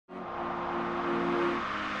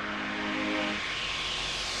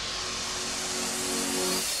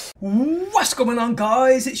What's going on,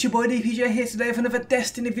 guys? It's your boy DPJ here today with another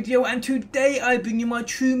Destiny video, and today I bring you my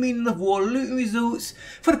true meaning of war looting results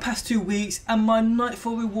for the past 2 weeks and my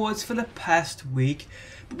Nightfall rewards for the past week.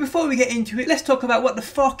 But before we get into it, let's talk about what the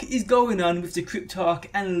fuck is going on with the Cryptarch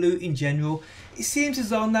and loot in general. It seems as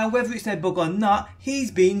though now, whether it's a bug or not, he's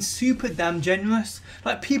been super damn generous.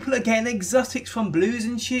 Like, people are getting exotics from blues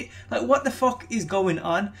and shit. Like, what the fuck is going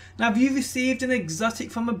on? Now, have you received an exotic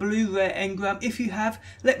from a blue rare engram? If you have,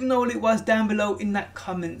 let me know what it was down below in that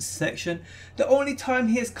comments section. The only time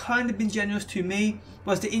he has kind of been generous to me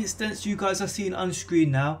was the instance you guys are seeing on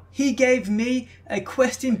screen now. He gave me a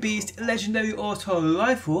Questing Beast legendary auto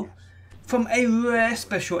rifle from a rare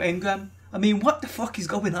special engram. I mean, what the fuck is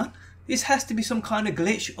going on? This has to be some kind of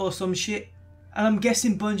glitch or some shit, and I'm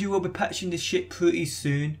guessing Bungie will be patching this shit pretty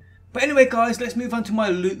soon. But anyway, guys, let's move on to my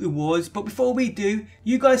loot rewards. But before we do,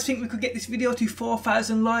 you guys think we could get this video to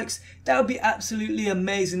 4,000 likes? That would be absolutely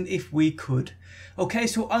amazing if we could. Okay,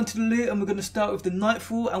 so onto the loot, and we're going to start with the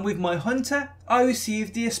Nightfall. And with my Hunter, I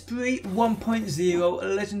received the Esprit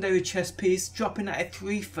 1.0 legendary chest piece, dropping at a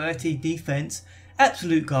 330 defense.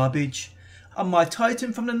 Absolute garbage. On my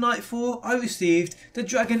Titan from the Nightfall, I received the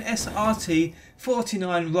Dragon SRT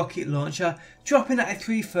 49 rocket launcher, dropping at a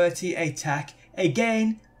 330 attack.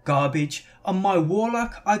 Again, garbage. On my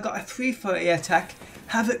Warlock, I got a 330 attack,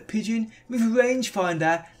 Havoc Pigeon with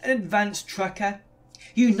rangefinder and advanced tracker.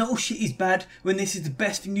 You know shit is bad when this is the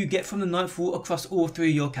best thing you get from the Nightfall across all three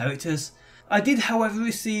of your characters. I did, however,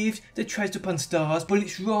 receive the Treasure Upon Stars, but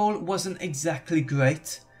its roll wasn't exactly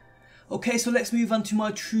great. Okay, so let's move on to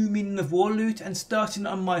my true meaning of war loot, and starting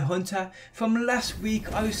on my Hunter. From last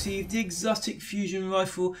week I received the exotic fusion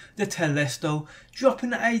rifle, the Telesto,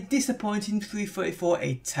 dropping at a disappointing 334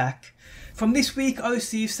 attack. From this week I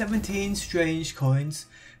received 17 strange coins.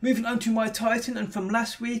 Moving on to my Titan, and from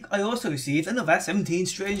last week I also received another 17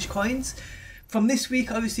 strange coins. From this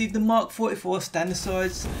week I received the Mark 44 standard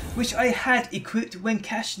swords, which I had equipped when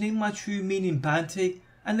cashing in my true meaning bounty.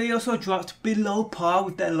 And they also dropped below par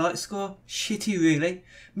with their light score. Shitty really.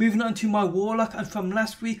 Moving on to my Warlock, and from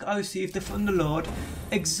last week I received the Thunderlord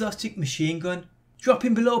exotic machine gun,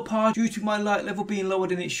 dropping below par due to my light level being lower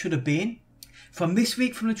than it should have been. From this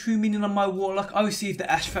week, from the true meaning on my Warlock, I received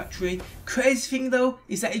the Ash Factory. Crazy thing though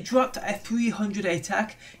is that it dropped at a 300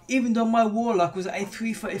 attack, even though my Warlock was at a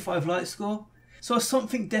 335 light score. So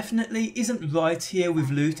something definitely isn't right here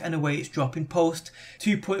with loot and the way it's dropping post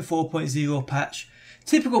 2.4.0 patch.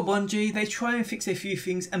 Typical Bungie, they try and fix a few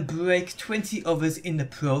things and break 20 others in the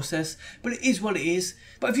process, but it is what it is.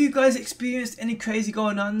 But have you guys experienced any crazy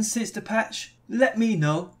going on since the patch? Let me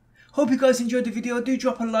know. Hope you guys enjoyed the video. Do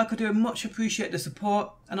drop a like, I do much appreciate the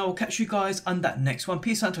support, and I will catch you guys on that next one.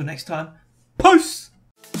 Peace out until next time. Peace!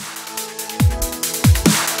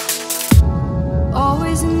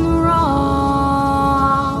 Always in the